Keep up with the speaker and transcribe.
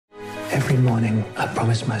Every morning, I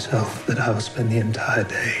promise myself that I will spend the entire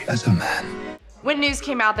day as a man. When news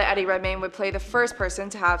came out that Eddie Redmayne would play the first person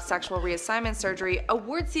to have sexual reassignment surgery,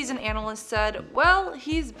 award season analysts said, well,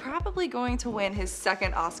 he's probably going to win his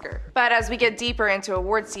second Oscar. But as we get deeper into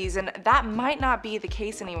award season, that might not be the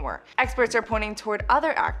case anymore. Experts are pointing toward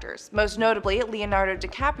other actors, most notably Leonardo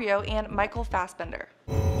DiCaprio and Michael Fassbender.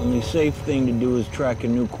 Only safe thing to do is track a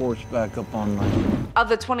new course back up online. Of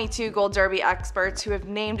the 22 Gold Derby experts who have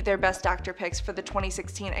named their Best Actor picks for the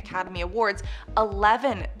 2016 Academy Awards,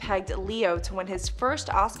 11 pegged Leo to win his first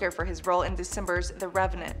Oscar for his role in December's The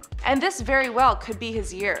Revenant. And this very well could be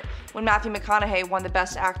his year. When Matthew McConaughey won the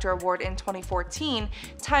Best Actor award in 2014,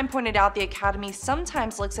 Time pointed out the Academy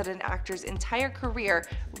sometimes looks at an actor's entire career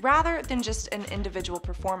rather than just an individual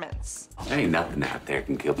performance. There ain't nothing out there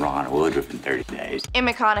can kill Ron Woodruff in 30 days. In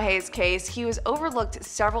McConaughey's case, he was overlooked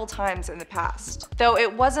several times in the past. Though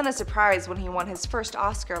it wasn't a surprise when he won his first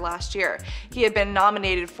Oscar last year. He had been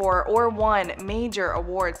nominated for or won major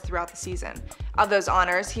awards throughout the season. Of those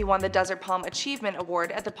honors, he won the Desert Palm Achievement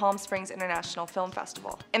Award at the Palm Springs International Film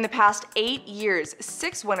Festival. In the past 8 years,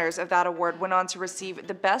 6 winners of that award went on to receive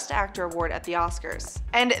the Best Actor award at the Oscars.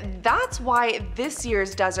 And that's why this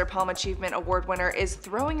year's Desert Palm Achievement Award winner is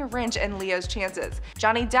throwing a wrench in Leo's chances.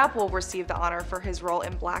 Johnny Depp will receive the honor for his role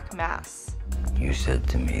in Black Mass. You said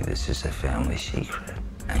to me, this is a family secret,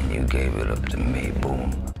 and you gave it up to me,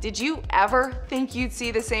 boom. Did you ever think you'd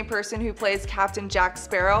see the same person who plays Captain Jack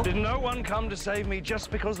Sparrow Did no one come to save me just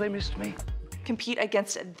because they missed me? compete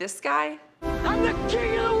against this guy? I'm the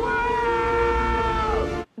king of the world!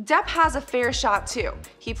 Depp has a fair shot too.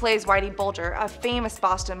 He plays Whitey Bulger, a famous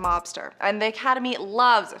Boston mobster, and the Academy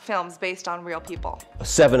loves films based on real people.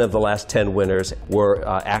 7 of the last 10 winners were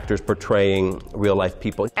actors portraying real-life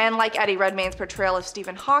people. And like Eddie Redmayne's portrayal of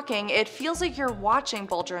Stephen Hawking, it feels like you're watching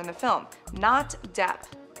Bulger in the film, not Depp.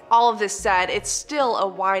 All of this said, it's still a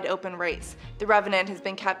wide open race. The Revenant has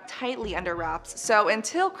been kept tightly under wraps, so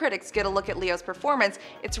until critics get a look at Leo's performance,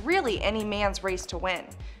 it's really any man's race to win.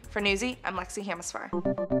 For Newsy, I'm Lexi Hamasfar.